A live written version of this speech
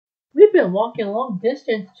we've been walking a long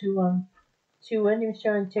distance to Anime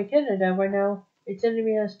Show in Canada. We're now it's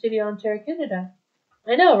Anime Studio in Canada.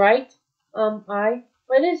 I know, right?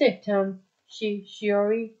 What is it?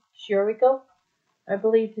 Shioriko? I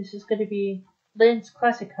believe this is going to be Lynn's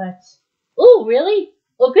Classic Cuts. Oh, really?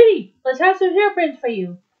 Well, goody. Let's have some hairpins for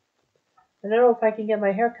you. I don't know if I can get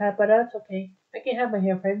my hair cut, but that's okay. I can have my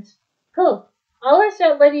hairpins. Cool. I'll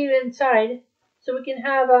let you inside so we can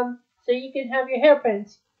have so you can have your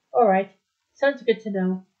hairpins. All right. Sounds good to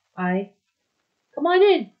know. Come on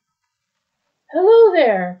in. Hello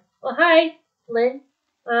there. Well, hi, Lynn.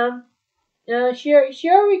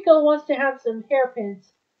 Shioriko wants to have some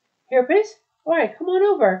hairpins. Hairpins? All right, come on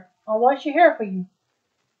over. I'll wash your hair for you.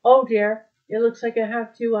 Oh dear, it looks like I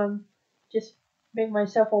have to just make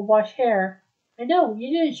myself a wash hair. I know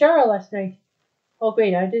you didn't shower last night. Oh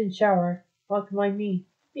great, I didn't shower. How can I me?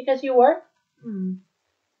 Because you were?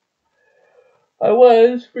 I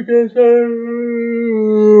was because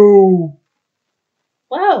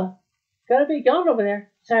wow, got a big yawn over there.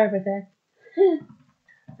 Sorry about that.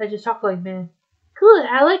 I just talk like man. Cool,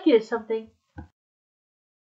 I like it or something.